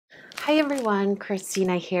Hi everyone,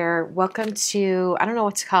 Kristina here. Welcome to, I don't know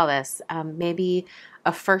what to call this, maybe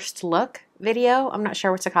a first look video. I'm not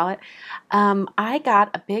sure what to call it. I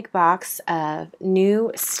got a big box of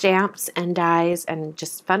new stamps and dies and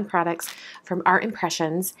just fun products from Art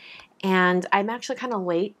Impressions. And I'm actually kind of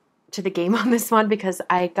late to the game on this one because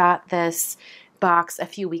I got this box a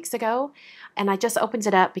few weeks ago. And I just opened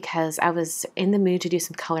it up because I was in the mood to do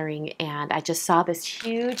some coloring and I just saw this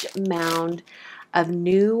huge mound of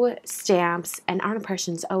new stamps, and Art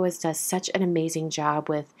Impressions always does such an amazing job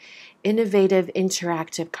with innovative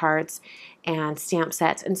interactive cards and stamp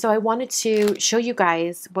sets. And so I wanted to show you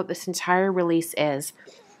guys what this entire release is,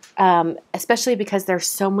 especially because there's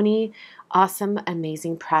so many awesome,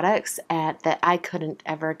 amazing products that I couldn't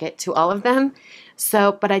ever get to all of them.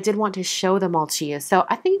 So, but I did want to show them all to you. So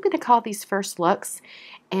I think I'm going to call these first looks,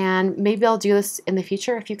 and maybe I'll do this in the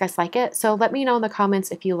future if you guys like it. So let me know in the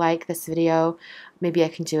comments if you like this video. Maybe I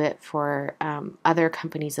can do it for other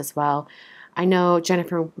companies as well. I know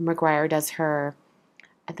Jennifer McGuire does her,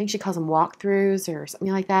 I think she calls them walkthroughs or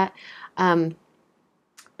something like that.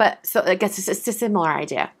 But so I guess it's a similar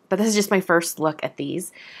idea. But this is just my first look at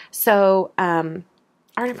these. So Art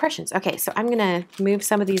Impressions. Okay, so I'm going to move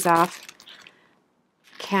some of these off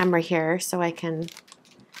camera here so I can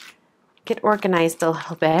get organized a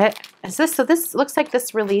little bit. So this looks like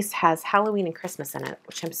this release has Halloween and Christmas in it,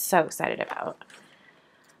 which I'm so excited about.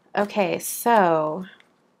 Okay, so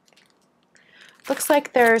looks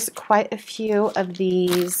like there's quite a few of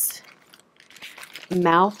these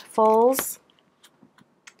mouthfuls,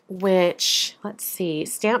 which, let's see,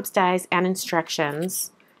 stamps, dies, and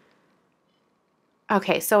instructions.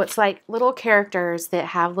 Okay, so it's like little characters that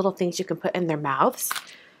have little things you can put in their mouths.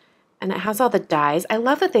 And it has all the dies. I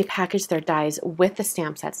love that they package their dies with the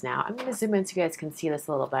stamp sets now. I'm going to zoom in so you guys can see this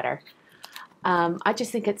a little better. I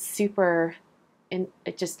just think it's super,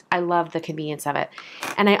 I love the convenience of it.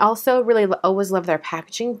 And I also really always love their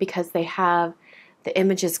packaging because they have the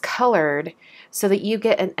images colored so that you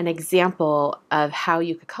get an example of how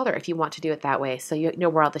you could color if you want to do it that way. So you know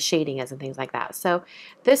where all the shading is and things like that. So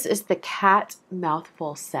this is the cat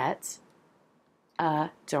mouthful set.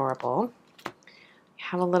 Adorable.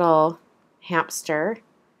 Have a little hamster.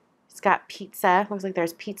 It's got pizza. Looks like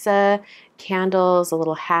there's pizza, candles, a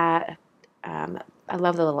little hat. I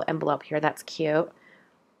love the little envelope here. That's cute.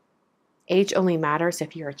 Age only matters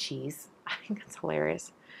if you're a cheese. I think that's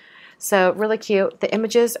hilarious. So really cute. The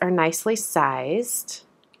images are nicely sized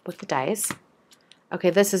with the dice. Okay,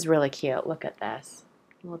 this is really cute. Look at this.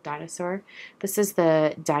 Little dinosaur. This is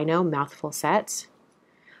the Dino Mouthful set.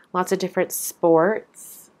 Lots of different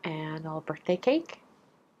sports and a little birthday cake.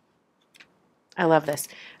 I love this.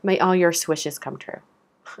 May all your swishes come true.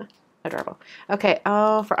 Adorable. Okay,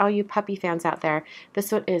 oh, for all you puppy fans out there,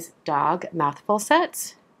 this one is Dog Mouthful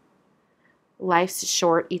Set. Life's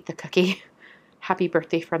short, eat the cookie. Happy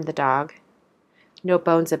birthday from the dog. No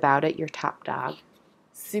bones about it, your top dog.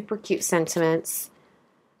 Super cute sentiments.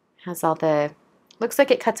 Has all the, looks like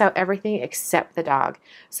it cuts out everything except the dog.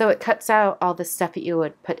 So it cuts out all the stuff that you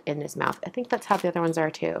would put in his mouth. I think that's how the other ones are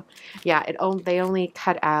too. Yeah, they only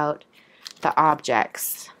cut out the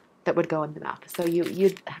objects that would go in the mouth. So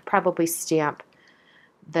you'd probably stamp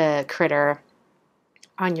the critter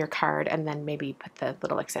on your card and then maybe put the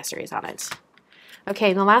little accessories on it. Okay,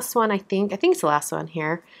 and the last one, I think it's the last one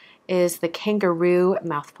here, is the Kangaroo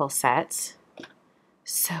Mouthful set.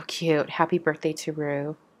 So cute. Happy birthday to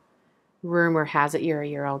Roo. Rumor has it you're a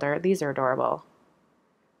year older. These are adorable.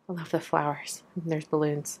 I love the flowers. And there's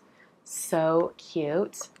balloons. So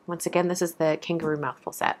cute. Once again, this is the Kangaroo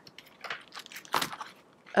Mouthful set.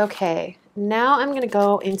 Okay, now I'm going to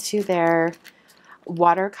go into their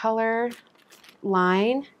watercolor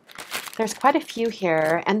line. There's quite a few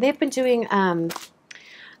here, and they've been doing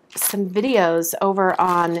some videos over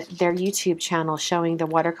on their YouTube channel showing the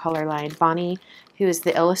watercolor line. Bonnie, who is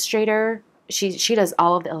the illustrator, she does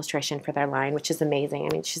all of the illustration for their line, which is amazing. I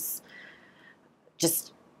mean, she's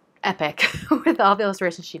just epic with all the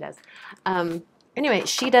illustrations she does. Anyway,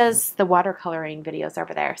 she does the watercoloring videos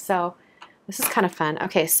over there, so this is kind of fun.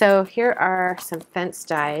 Okay, so here are some fence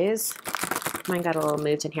dies. Mine got a little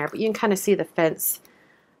moved in here, but you can kind of see the fence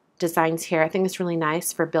designs here. I think it's really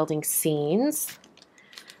nice for building scenes.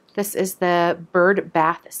 This is the bird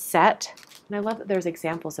bath set, and I love that there's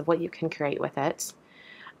examples of what you can create with it.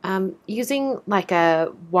 Using like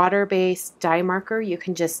a water-based die marker, you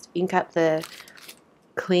can just ink up the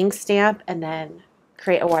cling stamp and then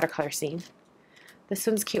create a watercolor scene. This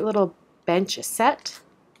one's a cute little bench set.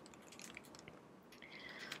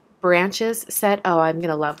 Branches set. Oh, I'm going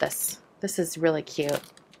to love this. This is really cute.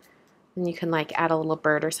 And you can like add a little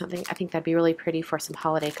bird or something. I think that'd be really pretty for some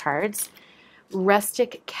holiday cards.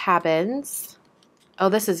 Rustic cabins. Oh,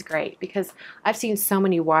 this is great because I've seen so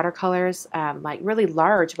many watercolors, like really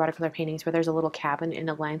large watercolor paintings where there's a little cabin in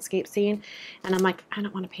a landscape scene. And I'm like, I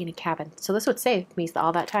don't want to paint a cabin. So this would save me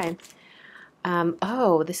all that time.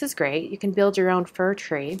 Oh, this is great. You can build your own fir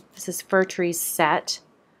tree. This is fir tree set.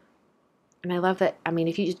 And I love that. I mean,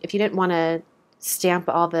 if you didn't want to stamp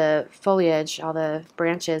all the foliage, all the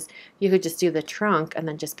branches, you could just do the trunk and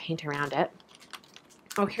then just paint around it.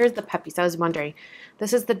 Oh, here's the puppies. I was wondering.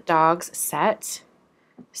 This is the dogs set.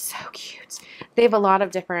 So cute. They have a lot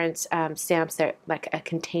of different stamps that like a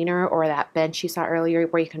container or that bench you saw earlier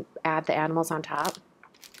where you can add the animals on top.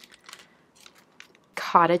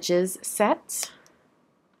 Cottages set.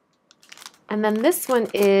 And then this one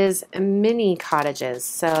is mini cottages.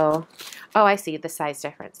 So, oh, I see the size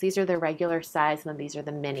difference. These are the regular size and then these are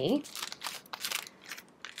the mini.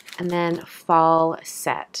 And then fall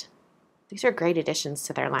set. These are great additions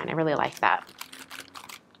to their line. I really like that.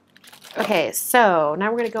 Okay, so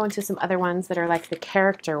now we're going to go into some other ones that are like the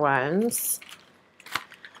character ones.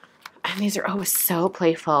 And these are always so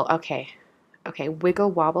playful. Okay,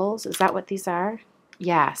 wiggle wobbles. Is that what these are?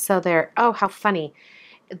 Yeah, so they're, oh, how funny.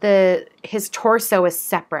 His torso is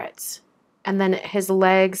separate. And then his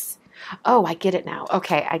legs, oh, I get it now.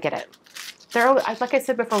 Okay, I get it. They're, like I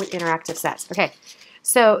said before, with interactive sets. Okay,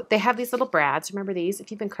 so they have these little brads. Remember these?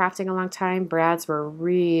 If you've been crafting a long time, brads were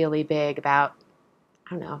really big about,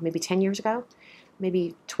 I don't know, maybe 10 years ago,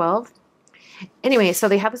 maybe 12. Anyway, so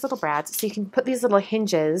they have these little brads. So you can put these little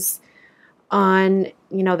hinges on,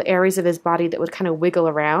 you know, the areas of his body that would kind of wiggle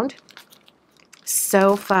around.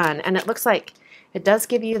 So fun. And it looks like it does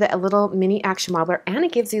give you a little mini action wobbler, and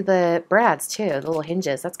it gives you the brads too, the little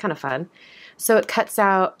hinges. That's kind of fun. So it cuts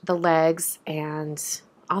out the legs and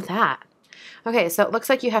all that. Okay, so it looks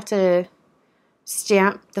like you have to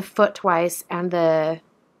stamp the foot twice and the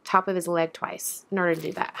top of his leg twice in order to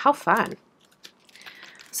do that. How fun.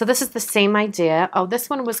 So this is the same idea. Oh, this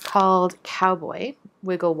one was called Cowboy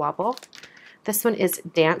Wiggle Wobble. This one is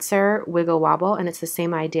Dancer Wiggle Wobble, and it's the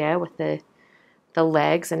same idea with the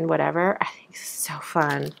legs and whatever. I think this is so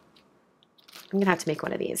fun. I'm going to have to make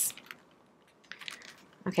one of these.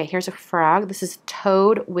 Okay, here's a frog. This is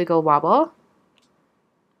Toad Wiggle Wobble.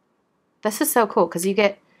 This is so cool because you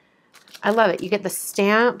get, I love it. You get the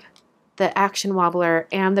stamp, the action wobbler,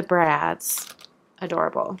 and the brads.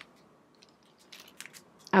 Adorable.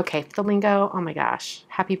 Okay, flamingo. Oh my gosh.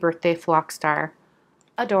 Happy birthday, Flockstar.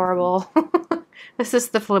 Adorable. This is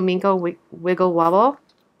the flamingo wiggle wobble.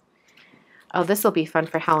 Oh, this will be fun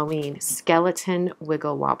for Halloween. Skeleton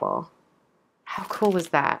wiggle wobble. How cool was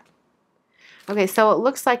that? Okay, so it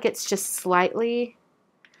looks like it's just slightly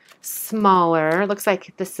smaller. It looks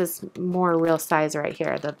like this is more real size right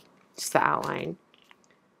here, just the outline.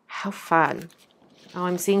 How fun. Oh,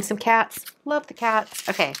 I'm seeing some cats. Love the cats.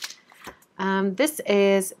 Okay. This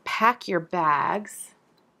is Pack Your Bags.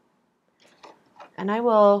 And I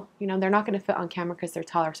will, you know, they're not going to fit on camera because they're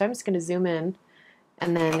taller. So I'm just going to zoom in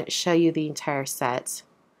and then show you the entire set.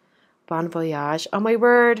 Bon voyage. Oh my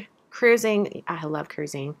word. Cruising. I love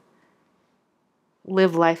cruising.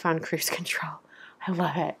 Live life on cruise control. I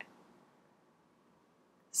love it.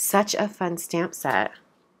 Such a fun stamp set.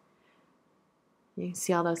 You can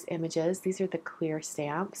see all those images. These are the clear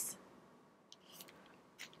stamps.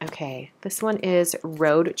 Okay, this one is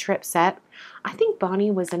Road Trip Set. I think Bonnie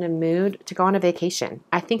was in a mood to go on a vacation.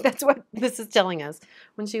 I think that's what this is telling us.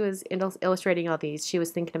 When she was illustrating all these, she was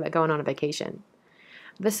thinking about going on a vacation.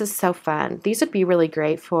 This is so fun. These would be really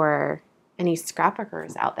great for any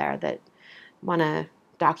scrapbookers out there that want to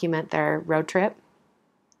document their road trip.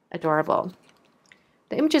 Adorable.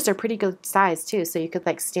 The images are pretty good size too, so you could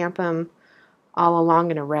like stamp them all along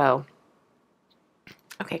in a row.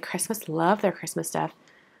 Okay, Christmas. Love their Christmas stuff.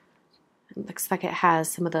 It looks like it has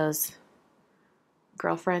some of those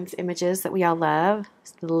girlfriends images that we all love.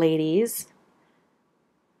 It's the ladies.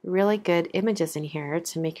 Really good images in here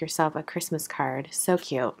to make yourself a Christmas card. So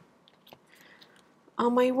cute. Oh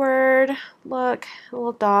my word. Look, a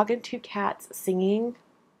little dog and two cats singing.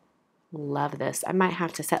 Love this. I might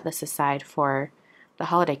have to set this aside for the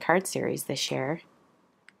holiday card series this year.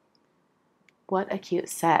 What a cute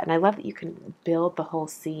set. And I love that you can build the whole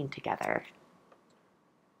scene together.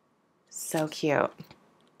 So cute.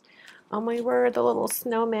 Oh my word, the little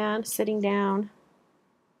snowman sitting down.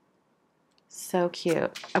 So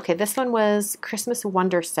cute. Okay, this one was Christmas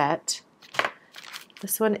Wonder Set.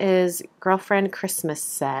 This one is Girlfriend Christmas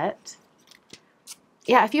Set.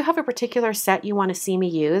 Yeah, if you have a particular set you want to see me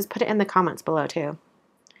use, put it in the comments below too.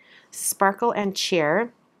 Sparkle and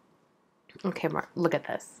Cheer. Okay, look at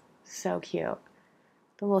this. So cute.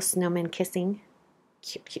 The little snowman kissing.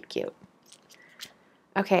 Cute, cute, cute.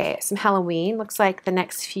 Okay, some Halloween. Looks like the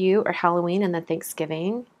next few are Halloween and then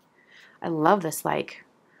Thanksgiving. I love this like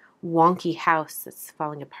wonky house that's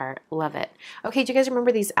falling apart. Love it. Okay, do you guys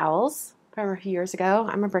remember these owls from a few years ago?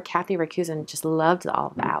 I remember Kathy Rakusen just loved all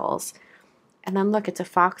of the owls. And then look, it's a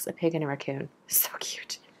fox, a pig, and a raccoon. So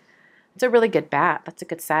cute. It's a really good bat. That's a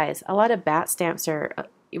good size. A lot of bat stamps are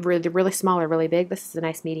really small or really big. This is a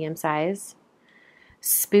nice medium size.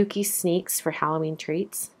 Spooky sneaks for Halloween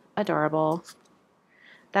treats. Adorable.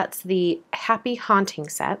 That's the Happy Haunting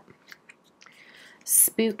set.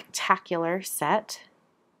 Spooktacular set.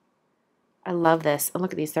 I love this. And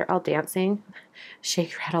look at these. They're all dancing.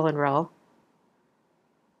 Shake, rattle, and roll.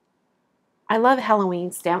 I love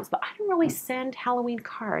Halloween stamps, but I don't really send Halloween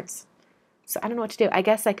cards. So I don't know what to do. I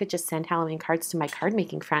guess I could just send Halloween cards to my card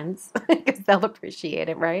making friends because they'll appreciate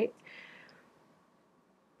it, right?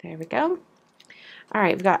 There we go. All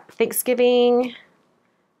right, we've got Thanksgiving,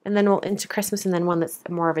 and then we'll into Christmas, and then one that's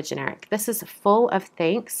more of a generic. This is full of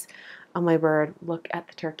thanks. Oh my word, look at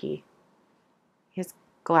the turkey. He has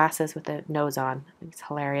glasses with a nose on. It's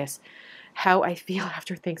hilarious. How I feel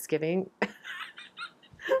after Thanksgiving.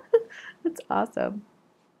 It's awesome.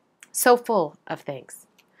 So full of thanks.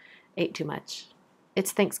 Ate too much.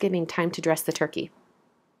 It's Thanksgiving, time to dress the turkey.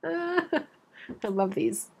 I love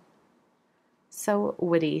these. So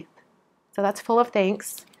witty. So that's full of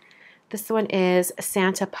thanks. This one is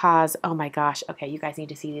Santa Paws. Oh my gosh. Okay, you guys need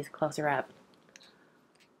to see these closer up.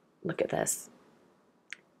 Look at this.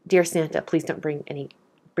 Dear Santa, please don't bring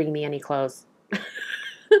me any clothes.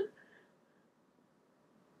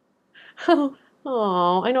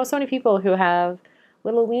 Oh, I know so many people who have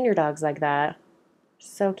little wiener dogs like that.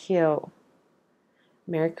 So cute.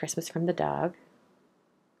 Merry Christmas from the dog.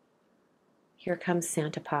 Here comes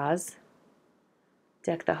Santa Paws.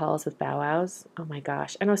 Deck the halls with bow wows. Oh my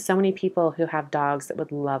gosh. I know so many people who have dogs that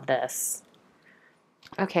would love this.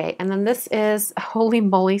 Okay, and then this is a Holy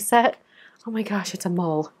Moly set. Oh my gosh, it's a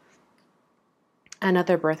mole.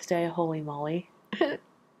 Another birthday, holy moly.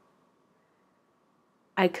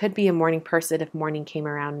 I could be a morning person if morning came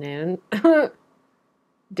around noon.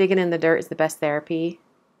 Digging in the dirt is the best therapy.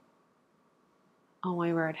 Oh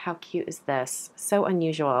my word, how cute is this? So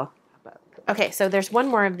unusual. Okay, so there's one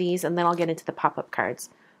more of these, and then I'll get into the pop-up cards.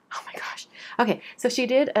 Oh my gosh. Okay, so she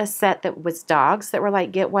did a set that was dogs that were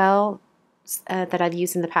like Get Well that I've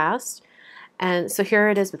used in the past. And so here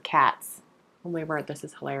it is with cats. Oh my word, this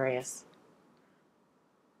is hilarious.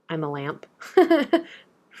 I'm a lamp.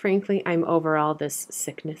 Frankly, I'm over all this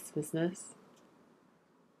sickness business.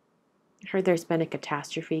 I heard there's been a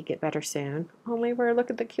catastrophe. Get better soon. Oh my word, look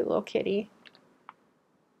at the cute little kitty.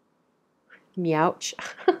 Meowch.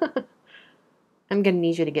 I'm going to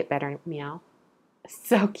need you to get better, meow.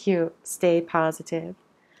 So cute. Stay positive.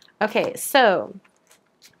 Okay, so,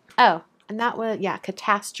 oh, and that was, yeah,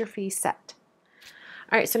 catastrophe set.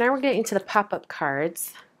 All right, so now we're getting into the pop-up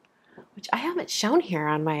cards, which I haven't shown here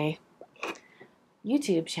on my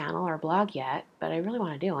YouTube channel or blog yet, but I really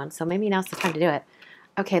want to do one, so maybe now's the time to do it.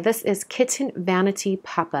 Okay, this is Kitten Vanity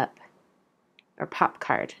Pop-Up, or Pop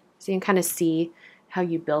Card. So you can kind of see how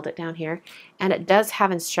you build it down here. And it does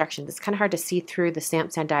have instructions. It's kind of hard to see through the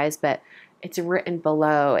stamps and dies, but it's written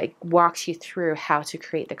below. It walks you through how to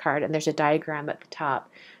create the card, and there's a diagram at the top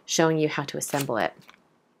showing you how to assemble it.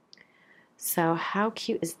 So how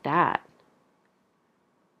cute is that?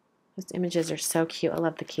 Those images are so cute. I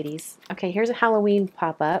love the kitties. Okay, here's a Halloween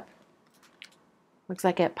pop-up. Looks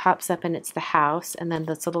like it pops up and it's the house, and then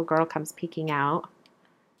this little girl comes peeking out.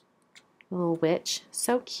 Little witch.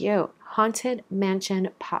 So cute. Haunted Mansion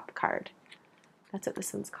Pop Card. That's what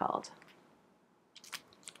this one's called.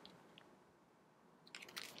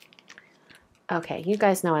 Okay, you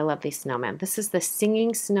guys know I love these snowmen. This is the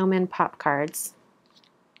Singing Snowman Pop Cards.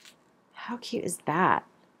 How cute is that?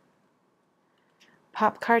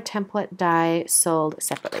 Pop card template die sold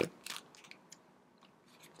separately.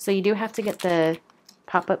 So you do have to get the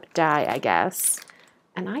pop-up die, I guess.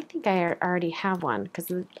 And I think I already have one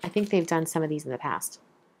because I think they've done some of these in the past.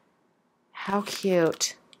 How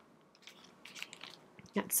cute.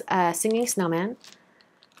 That's Singing Snowman.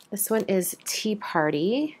 This one is Tea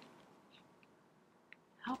Party.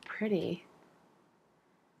 How pretty.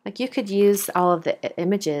 Like you could use all of the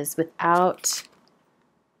images without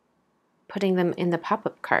putting them in the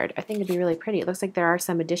pop-up card. I think it'd be really pretty. It looks like there are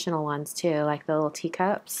some additional ones too, like the little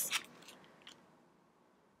teacups.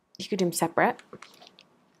 You could do them separate.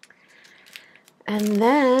 And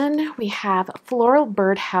then we have Floral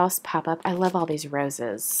Birdhouse Pop-Up. I love all these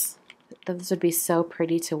roses. Those would be so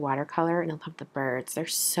pretty to watercolor, and I love the birds. They're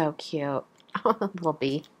so cute. Little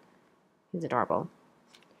bee. He's adorable.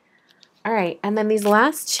 All right, and then these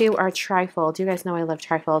last two are trifold. You guys know I love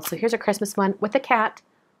trifold. So here's a Christmas one with a cat.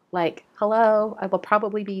 Like, hello, I will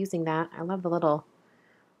probably be using that. I love the little,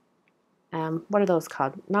 what are those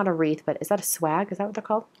called? Not a wreath, but is that a swag? Is that what they're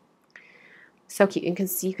called? So cute.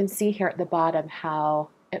 You can see here at the bottom how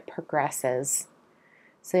it progresses.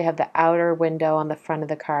 So you have the outer window on the front of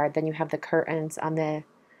the card, then you have the curtains on the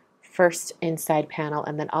first inside panel,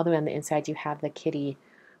 and then all the way on the inside you have the kitty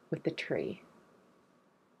with the tree.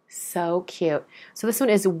 So cute. So this one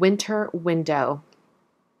is Winter Window.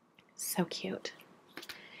 So cute.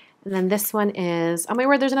 And then this one is, oh my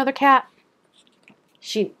word, there's another cat.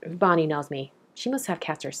 Bonnie knows me. She must have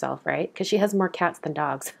cats herself, right? Because she has more cats than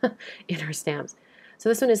dogs in her stamps. So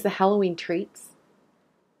this one is the Halloween Treats.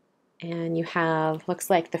 And you have, looks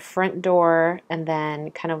like the front door and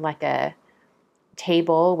then kind of like a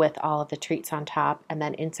table with all of the treats on top. And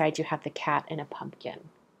then inside you have the cat and a pumpkin.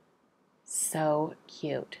 So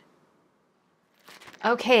cute.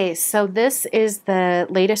 Okay, so this is the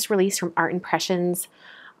latest release from Art Impressions.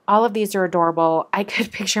 All of these are adorable. I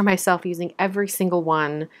could picture myself using every single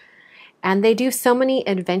one. And they do so many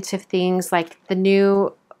inventive things, like the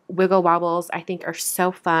new Wiggle Wobbles I think are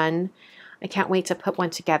so fun. I can't wait to put one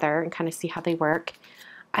together and kind of see how they work.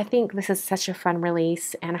 I think this is such a fun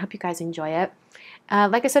release, and I hope you guys enjoy it.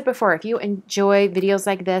 Like I said before, if you enjoy videos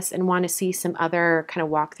like this and want to see some other kind of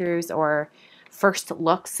walkthroughs or first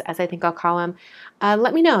looks, as I think I'll call them,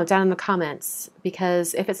 let me know down in the comments,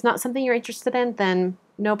 because if it's not something you're interested in, then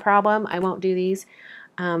no problem, I won't do these.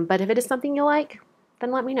 But if it is something you like,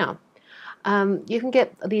 then let me know. You can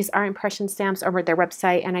get these Art Impression stamps over at their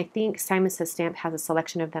website, and I think Simon Says Stamp has a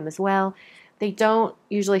selection of them as well. They don't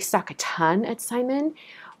usually stock a ton at Simon,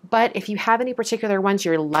 but if you have any particular ones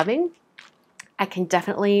you're loving, I can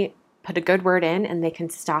definitely put a good word in and they can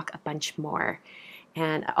stock a bunch more.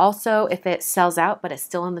 And also, if it sells out but it's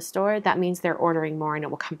still in the store, that means they're ordering more and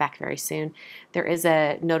it will come back very soon. There is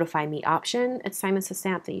a notify me option at Simon Says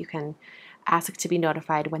Stamp that you can ask to be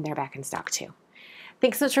notified when they're back in stock too.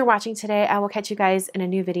 Thanks so much for watching today. I will catch you guys in a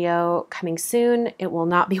new video coming soon. It will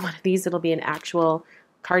not be one of these. It'll be an actual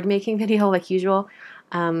card making video like usual.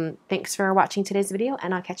 Thanks for watching today's video,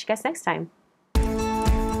 and I'll catch you guys next time.